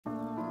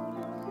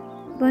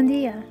Bom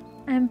dia,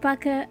 I'm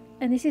Paca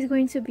and this is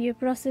going to be a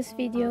process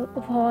video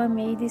of how I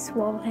made this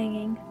wall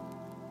hanging.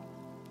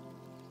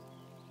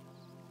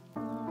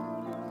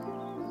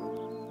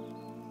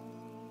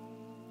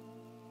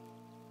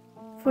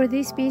 For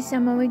this piece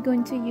I'm only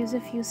going to use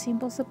a few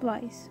simple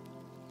supplies.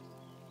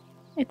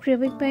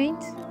 Acrylic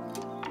paint,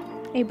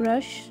 a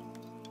brush,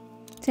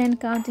 10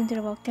 count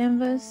interlock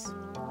canvas,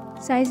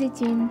 size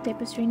 18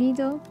 tapestry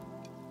needle,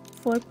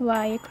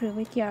 4-ply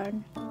acrylic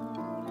yarn.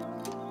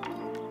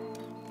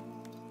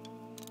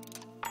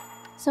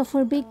 So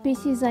for big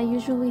pieces I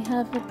usually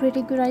have a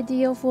pretty good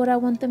idea of what I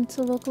want them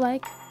to look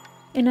like,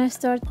 and I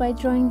start by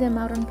drawing them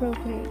out on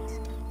Procreate.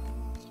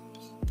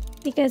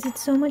 Because it's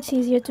so much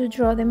easier to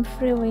draw them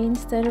freely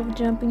instead of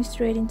jumping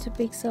straight into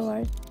pixel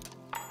art.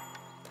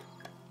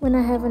 When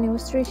I have an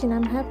illustration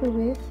I'm happy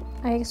with,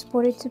 I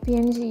export it to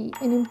PNG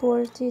and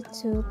import it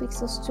to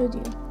Pixel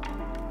Studio.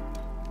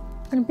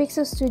 On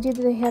Pixel Studio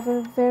they have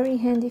a very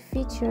handy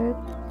feature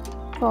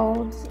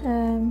called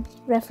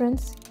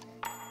reference.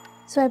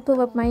 So I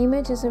pull up my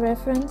image as a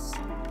reference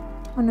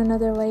on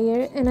another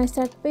layer and I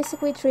start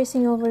basically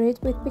tracing over it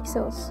with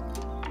pixels.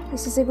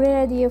 This is a great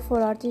idea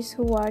for artists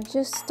who are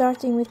just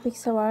starting with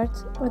pixel art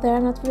or they are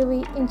not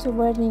really into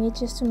learning it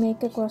just to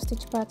make a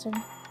cross-stitch pattern.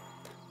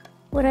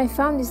 What I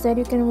found is that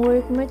you can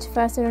work much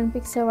faster on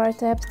pixel art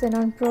apps than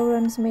on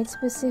programs made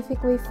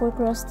specifically for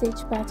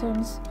cross-stitch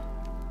patterns.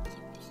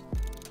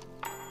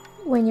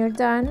 When you're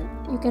done,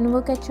 you can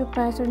look at your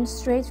pattern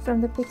straight from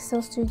the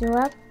Pixel Studio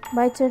app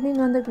by turning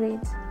on the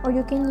grid, or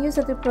you can use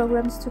other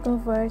programs to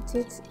convert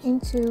it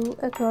into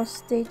a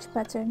cross-stitch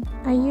pattern.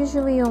 I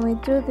usually only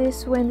do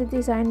this when the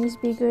design is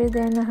bigger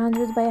than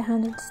 100 by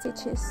 100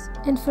 stitches.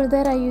 And for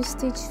that I use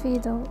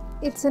Fiddle.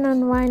 It's an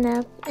online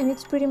app and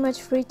it's pretty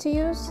much free to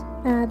use.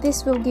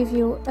 This will give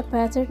you a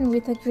pattern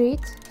with a grid,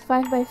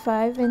 5 by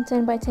 5 and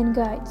 10 by 10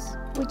 guides,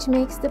 which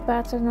makes the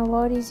pattern a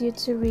lot easier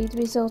to read,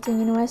 resulting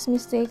in less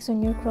mistakes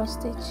on your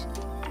cross-stitch.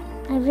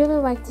 I really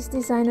like this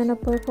design on a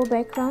purple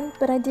background,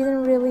 but I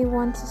didn't really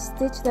want to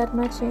stitch that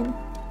much in.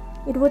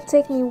 It would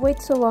take me way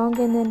too long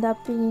and end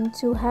up being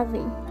too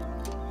heavy.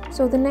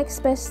 So the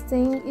next best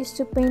thing is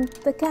to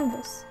paint the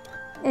canvas.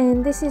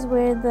 And this is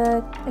where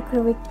the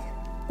acrylic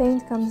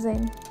paint comes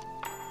in.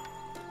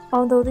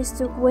 Although this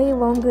took way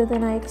longer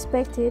than I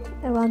expected,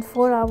 around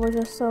 4 hours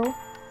or so,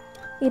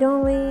 it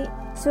only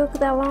took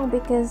that long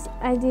because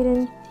I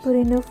didn't put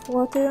enough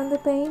water on the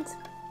paint,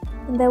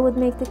 and that would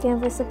make the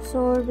canvas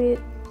absorb it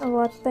a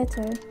lot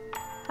better.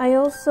 I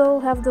also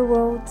have the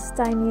world's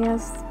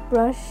tiniest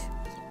brush,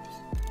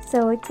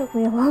 so it took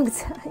me a long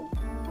time.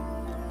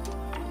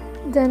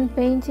 Done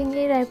painting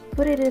it, I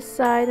put it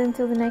aside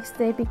until the next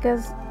day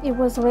because it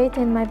was late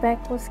and my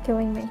back was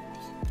killing me.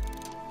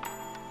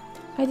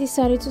 I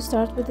decided to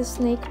start with the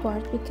snake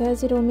part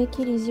because it will make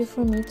it easier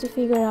for me to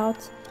figure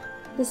out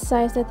the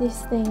size that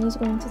this thing is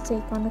going to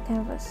take on the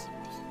canvas.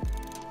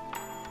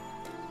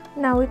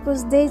 Now it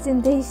was days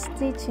and days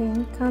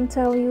stitching, can't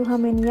tell you how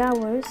many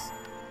hours,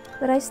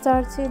 but I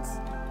started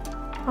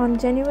on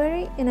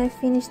January and I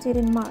finished it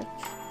in March.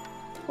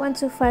 1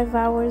 to 5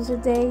 hours a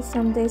day,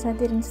 some days I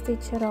didn't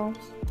stitch at all.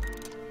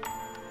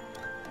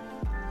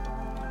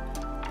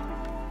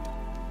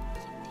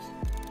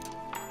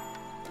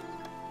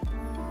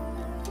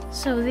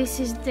 So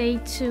this is day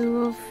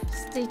 2 of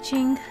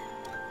stitching.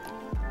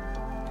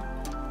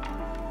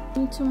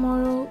 And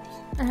tomorrow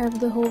I have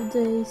the whole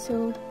day,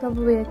 so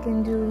probably I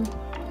can do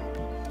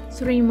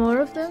 3 more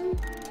of them.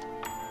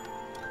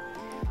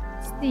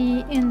 It's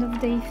the end of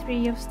day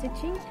 3 of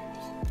stitching.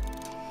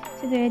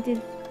 Today I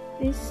did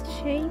this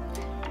shape,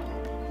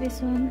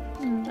 this one,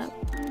 and that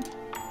one.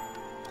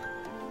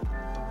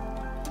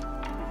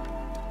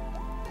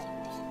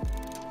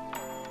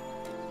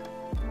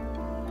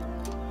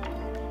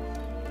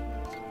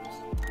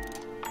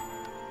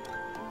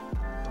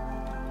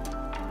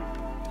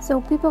 So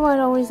people are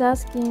always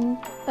asking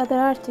other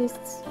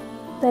artists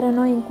that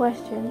annoying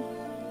question: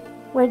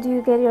 where do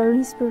you get your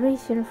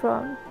inspiration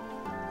from?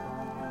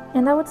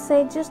 And I would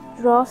say just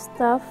draw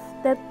stuff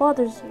that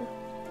bothers you.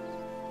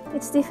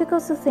 It's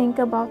difficult to think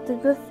about the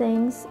good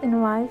things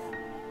in life,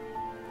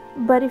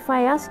 but if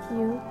I ask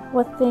you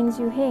what things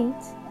you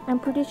hate, I'm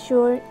pretty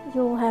sure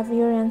you'll have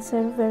your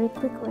answer very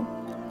quickly.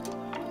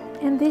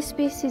 And this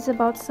piece is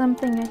about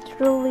something I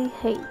truly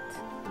hate.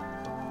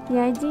 The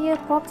idea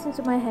pops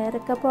into my head a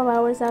couple of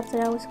hours after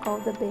I was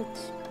called a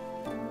bitch.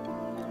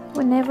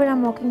 Whenever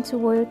I'm walking to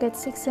work at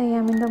 6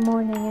 AM in the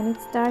morning and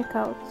it's dark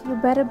out, you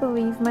better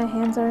believe my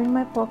hands are in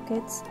my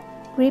pockets,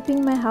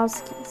 gripping my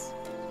house keys.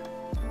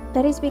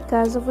 That is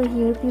because over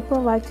here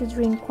people like to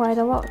drink quite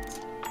a lot,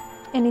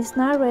 and it's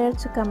not rare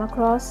to come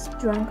across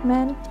drunk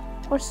men,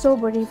 or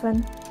sober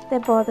even,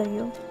 that bother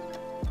you.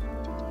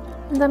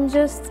 And I'm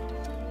just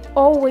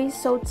always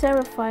so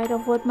terrified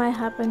of what might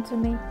happen to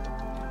me.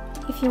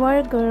 If you are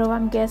a girl,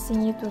 I'm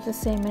guessing you do the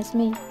same as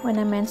me. When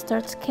a man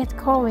starts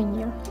catcalling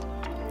you,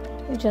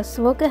 you just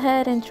look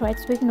ahead and try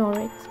to ignore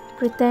it.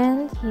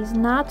 Pretend he's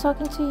not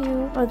talking to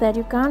you or that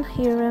you can't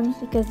hear him,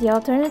 because the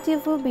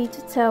alternative will be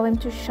to tell him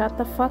to shut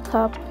the fuck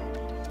up.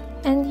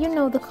 And you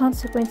know the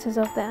consequences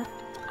of that.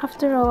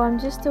 After all, I'm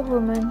just a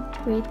woman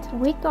with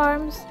weak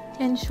arms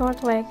and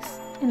short legs,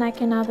 and I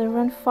can either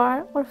run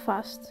far or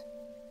fast.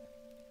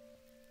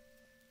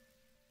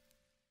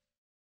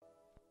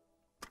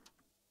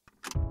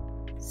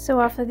 So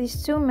after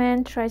these two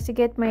men tried to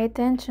get my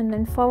attention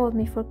and followed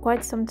me for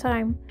quite some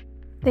time,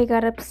 they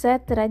got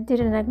upset that I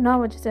didn't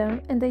acknowledge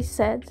them, and they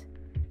said,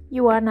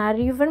 "You are not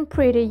even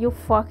pretty, you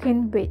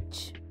fucking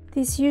bitch."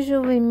 This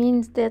usually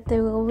means that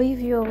they will leave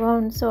you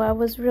alone, so I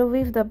was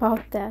relieved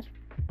about that.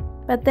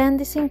 But then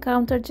this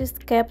encounter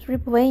just kept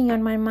replaying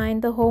on my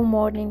mind the whole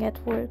morning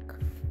at work.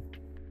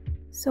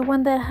 So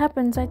when that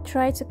happens, I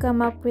try to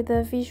come up with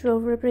a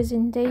visual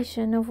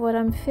representation of what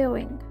I'm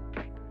feeling.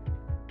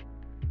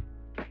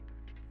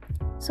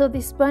 So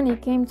this bunny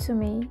came to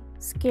me,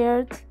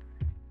 scared,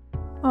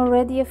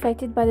 already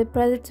affected by the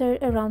predator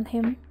around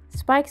him,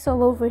 spikes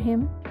all over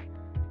him,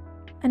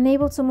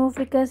 unable to move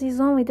because he's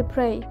only the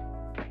prey,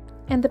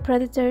 and the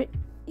predator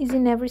is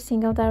in every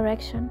single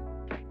direction.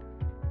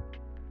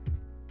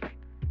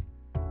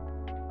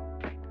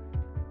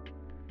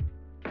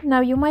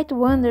 Now you might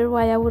wonder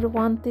why I would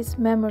want this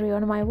memory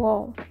on my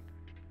wall.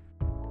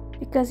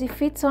 Because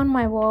if it's on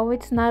my wall,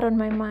 it's not on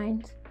my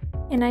mind.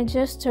 And I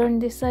just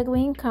turned this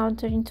ugly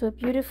encounter into a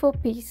beautiful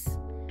piece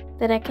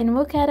that I can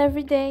look at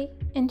every day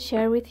and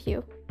share with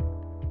you.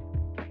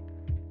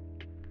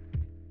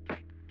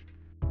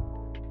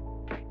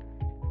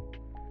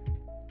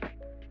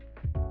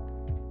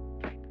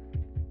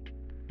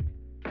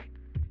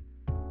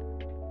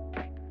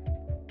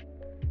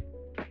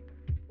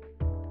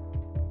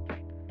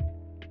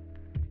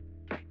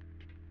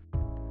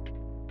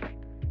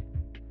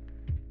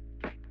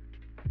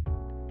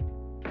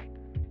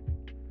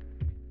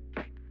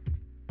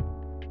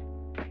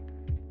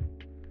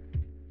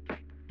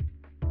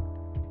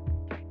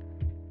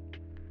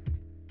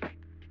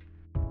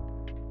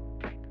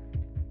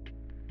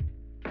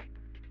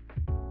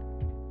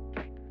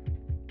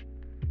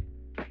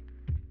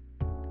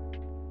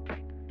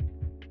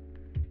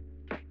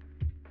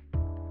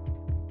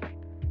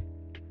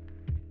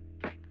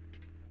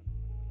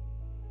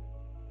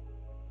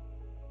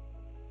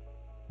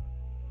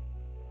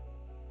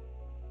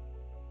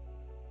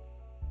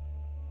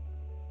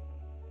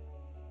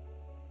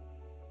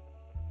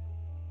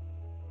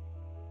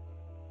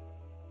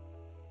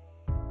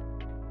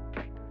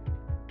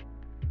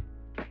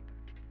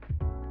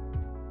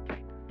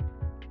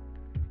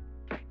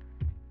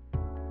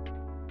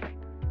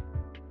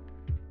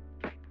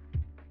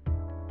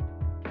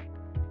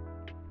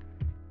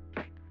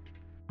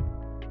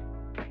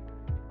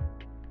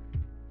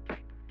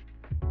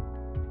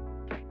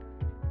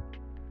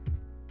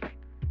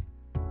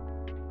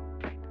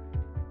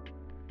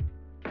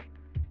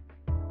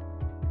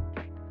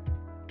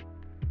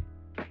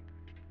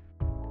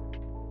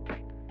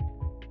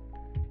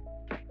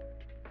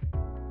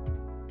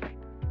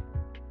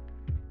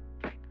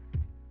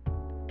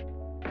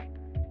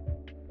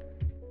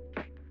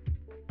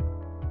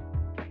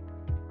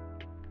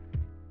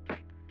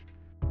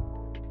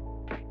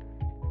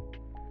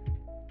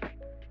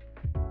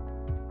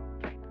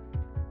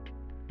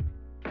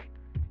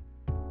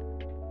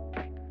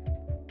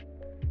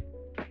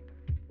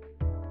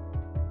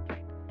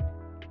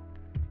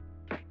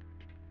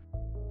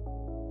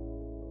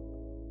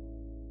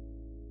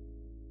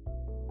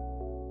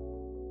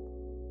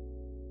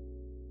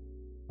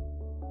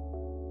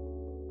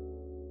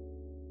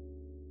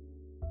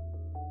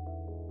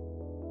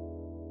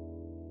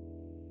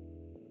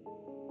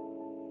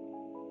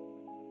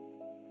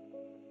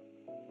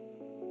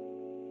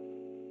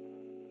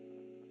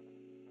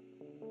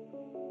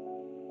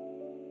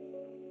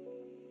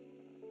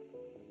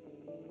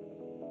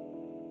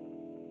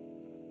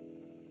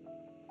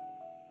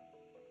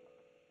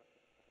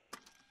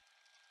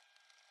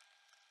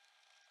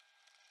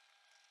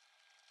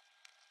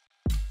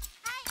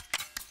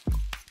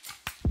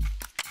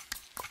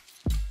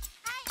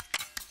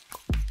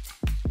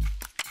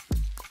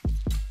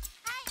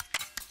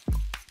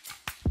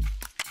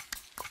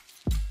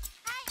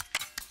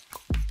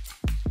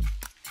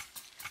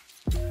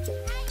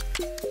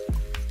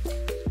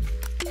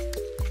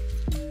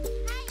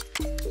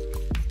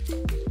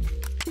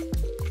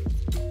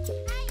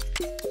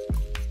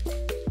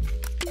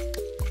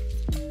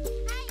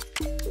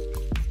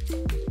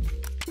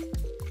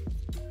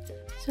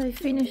 So I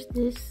finished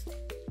this.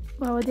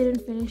 Well, I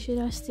didn't finish it,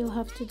 I still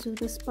have to do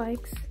the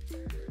spikes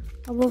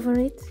all over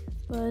it,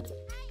 but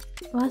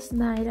last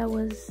night I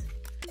was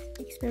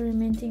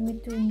experimenting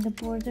with doing the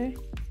border.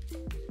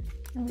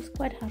 I was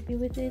quite happy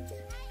with it.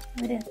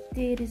 What I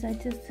did is I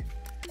just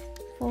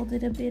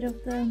folded a bit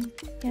of the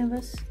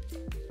canvas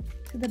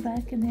to the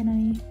back, and then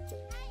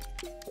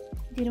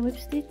I did a whip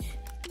stitch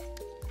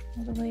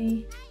all the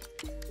way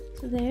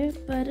to there,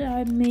 but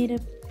I made a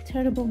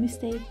terrible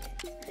mistake.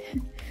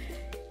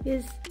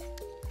 Is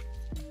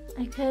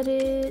I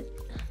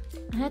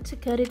had to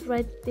cut it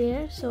right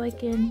there so I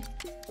can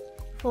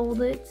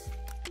fold it,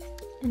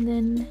 and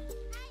then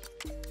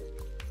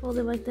fold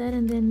it like that,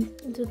 and then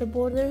do the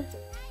border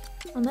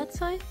on that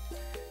side.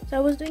 So I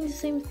was doing the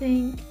same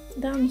thing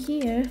down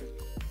here,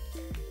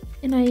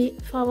 and I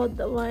followed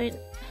the line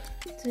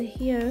to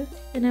here,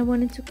 and I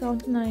wanted to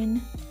count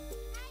 9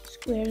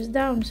 squares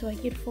down so I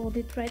could fold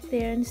it right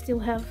there and still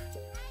have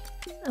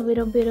a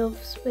little bit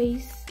of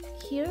space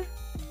here.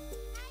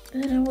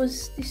 And then I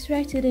was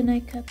distracted and I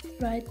cut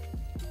right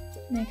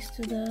next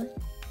to the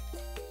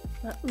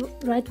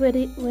right where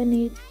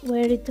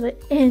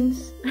it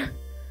ends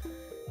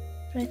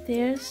right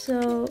there.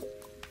 So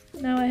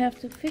now I have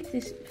to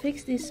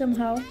fix this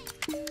somehow.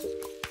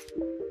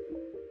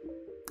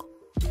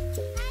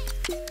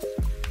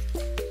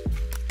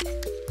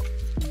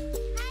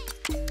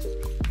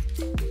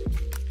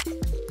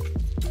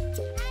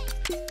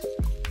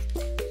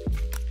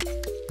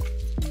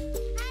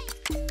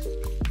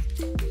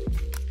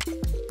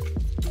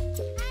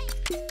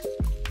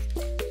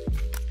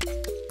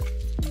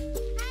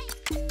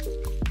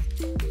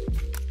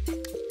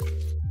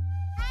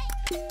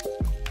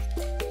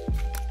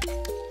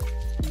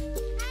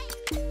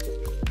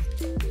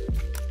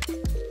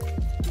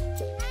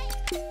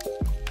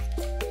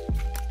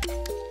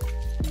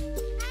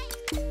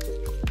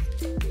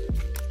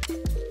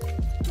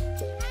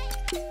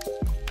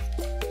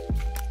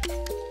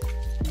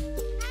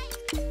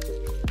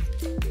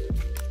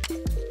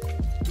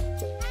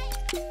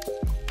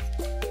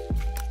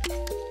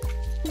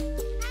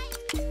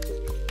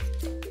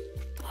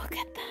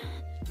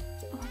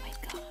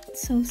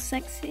 So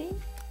sexy.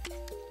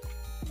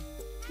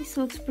 This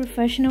looks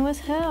professional as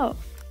hell.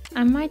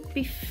 I might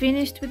be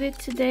finished with it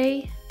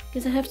today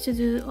because I have to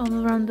do all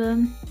around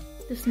the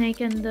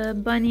snake and the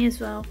bunny as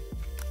well.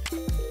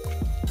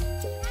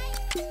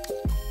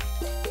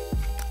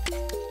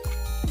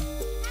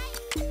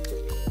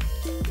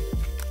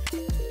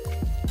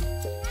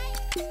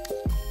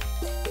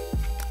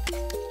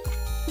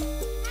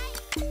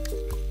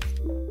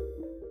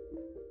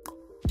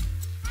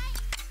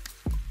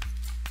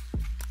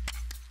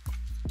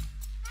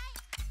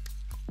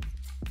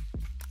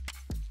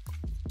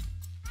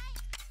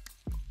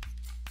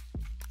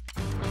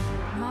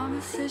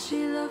 Mama said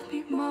she loved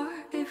me more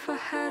if I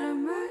had a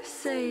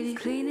Mercedes.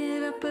 Clean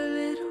it up a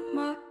little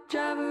more,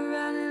 drive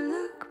around and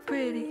look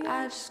pretty.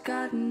 I just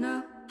got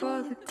enough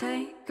for the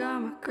tank,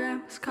 got my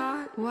grandma's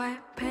car,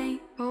 white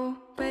paint. Oh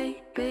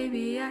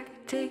baby, I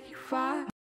can take you far.